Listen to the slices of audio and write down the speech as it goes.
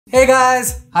Hey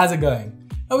guys, how's it going?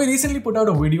 Now we recently put out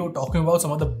a video talking about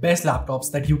some of the best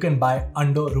laptops that you can buy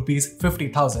under rupees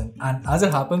 50,000, and as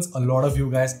it happens, a lot of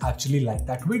you guys actually like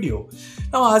that video.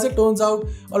 Now as it turns out,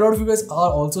 a lot of you guys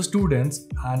are also students,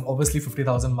 and obviously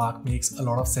 50,000 mark makes a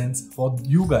lot of sense for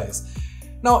you guys.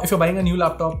 Now if you're buying a new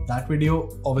laptop, that video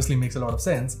obviously makes a lot of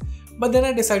sense. But then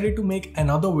I decided to make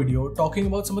another video talking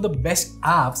about some of the best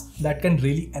apps that can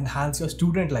really enhance your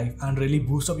student life and really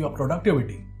boost up your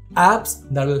productivity. Apps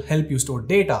that will help you store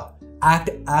data, act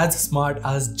as smart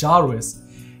as Jarvis.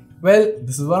 Well,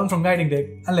 this is Varun from Guiding Tech,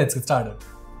 and let's get started.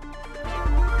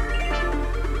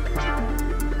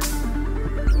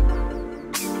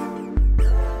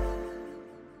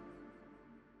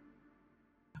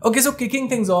 Okay, so kicking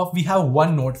things off, we have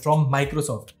OneNote from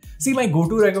Microsoft. See, my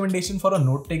go-to recommendation for a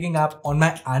note-taking app on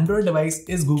my Android device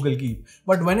is Google Keep.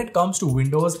 But when it comes to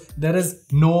Windows, there is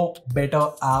no better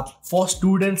app for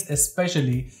students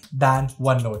especially than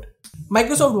OneNote.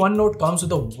 Microsoft OneNote comes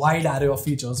with a wide array of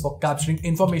features for capturing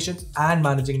information and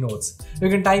managing notes. You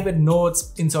can type in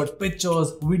notes, insert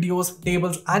pictures, videos,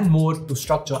 tables, and more to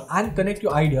structure and connect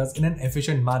your ideas in an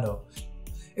efficient manner.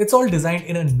 It's all designed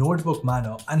in a notebook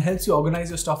manner and helps you organize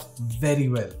your stuff very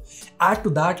well. Add to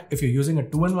that, if you're using a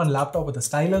 2-in-1 laptop with a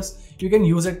stylus, you can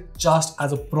use it just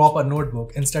as a proper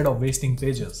notebook instead of wasting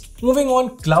pages. Moving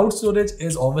on, cloud storage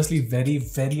is obviously very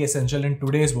essential in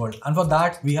today's world, and for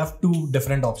that we have two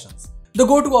different options. The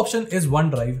go-to option is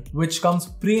OneDrive, which comes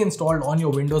pre-installed on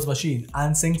your Windows machine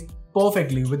and syncs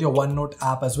perfectly with your OneNote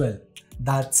app as well.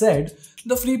 That said,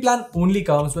 the free plan only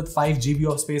comes with 5 GB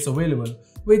of space available,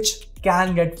 which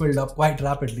can get filled up quite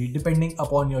rapidly depending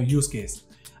upon your use case.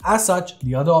 As such,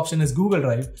 the other option is Google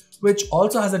Drive, which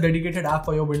also has a dedicated app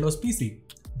for your Windows PC.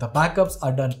 The backups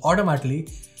are done automatically.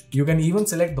 You can even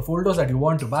select the folders that you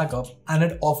want to backup, and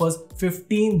it offers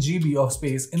 15 GB of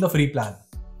space in the free plan.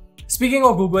 Speaking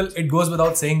of Google, it goes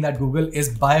without saying that Google is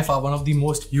by far one of the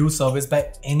most used service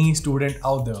by any student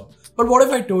out there. But what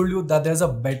if I told you that there's a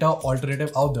better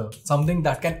alternative out there, something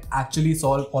that can actually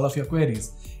solve all of your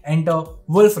queries? Enter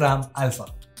Wolfram Alpha.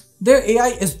 Their AI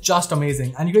is just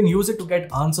amazing, and you can use it to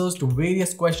get answers to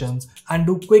various questions and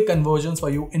do quick conversions for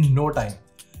you in no time.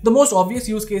 The most obvious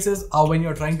use cases are when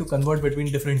you're trying to convert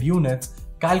between different units,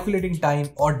 calculating time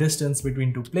or distance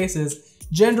between two places,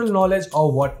 general knowledge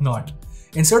or whatnot.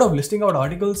 Instead of listing out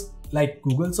articles like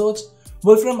Google search,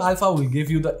 Wolfram Alpha will give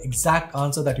you the exact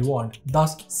answer that you want,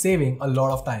 thus saving a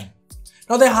lot of time.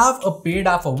 Now they have a paid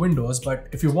app for Windows, but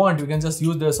if you want, you can just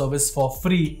use their service for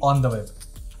free on the web.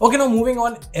 Okay, now moving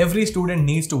on, every student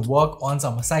needs to work on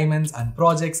some assignments and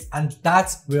projects, and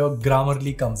that's where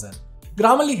Grammarly comes in.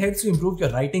 Grammarly helps you improve your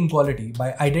writing quality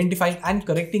by identifying and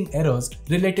correcting errors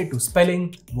related to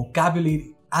spelling,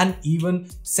 vocabulary, and even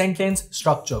sentence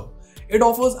structure. It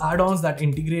offers add-ons that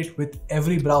integrate with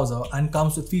every browser and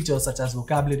comes with features such as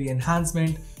vocabulary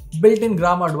enhancement, built-in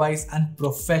grammar advice, and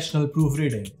professional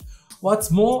proofreading.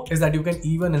 What's more is that you can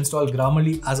even install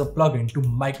Grammarly as a plugin to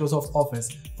Microsoft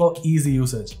Office for easy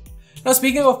usage. Now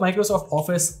speaking of Microsoft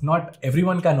Office, not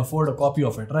everyone can afford a copy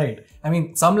of it, right? I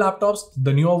mean, some laptops,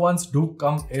 the newer ones, do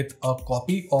come with a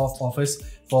copy of Office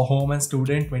for Home and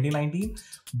Student 2019,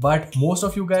 but most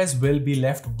of you guys will be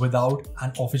left without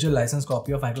an official licensed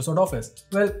copy of Microsoft Office.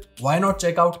 Well, why not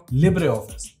check out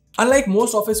LibreOffice? Unlike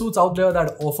most Office suites out there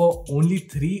that offer only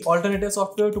 3 alternative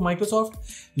software to Microsoft,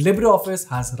 LibreOffice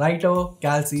has Writer,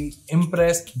 Calci,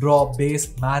 Impress, Draw,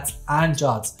 Base, Maths, and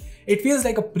Charts. It feels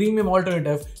like a premium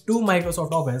alternative to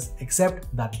Microsoft Office,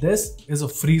 except that this is a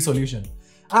free solution.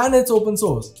 And it's open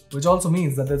source, which also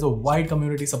means that there's a wide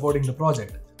community supporting the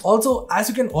project. Also, as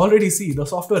you can already see, the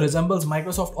software resembles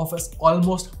Microsoft Office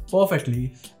almost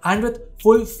perfectly, and with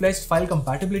full-fledged file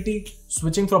compatibility,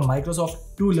 switching from Microsoft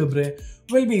to Libre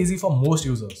will be easy for most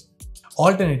users.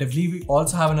 Alternatively, we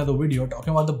also have another video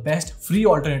talking about the best free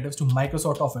alternatives to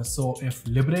Microsoft Office, so if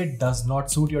Libre does not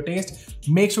suit your taste,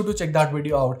 make sure to check that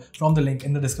video out from the link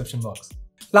in the description box.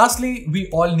 Lastly, we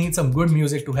all need some good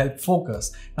music to help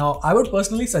focus. Now, I would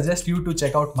personally suggest you to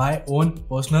check out my own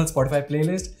personal Spotify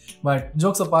playlist, but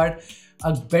jokes apart,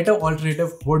 a better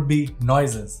alternative would be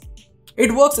Noises.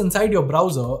 It works inside your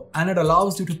browser and it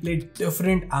allows you to play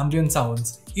different ambient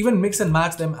sounds, even mix and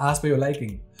match them as per your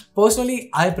liking. Personally,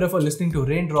 I prefer listening to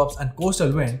raindrops and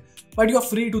coastal wind, but you're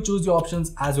free to choose your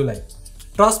options as you like.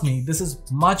 Trust me, this is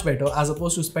much better as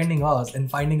opposed to spending hours in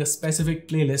finding a specific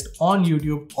playlist on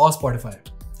YouTube or Spotify.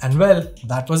 And well,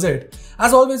 that was it.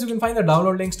 As always, you can find the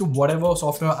download links to whatever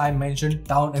software I mentioned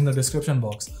down in the description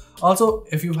box. Also,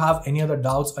 if you have any other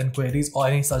doubts and queries or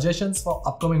any suggestions for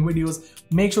upcoming videos,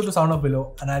 make sure to sound off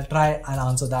below and I'll try and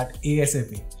answer that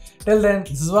ASAP. Till then,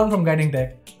 this is Varun from Guiding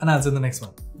Tech and I'll see you in the next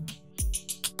one.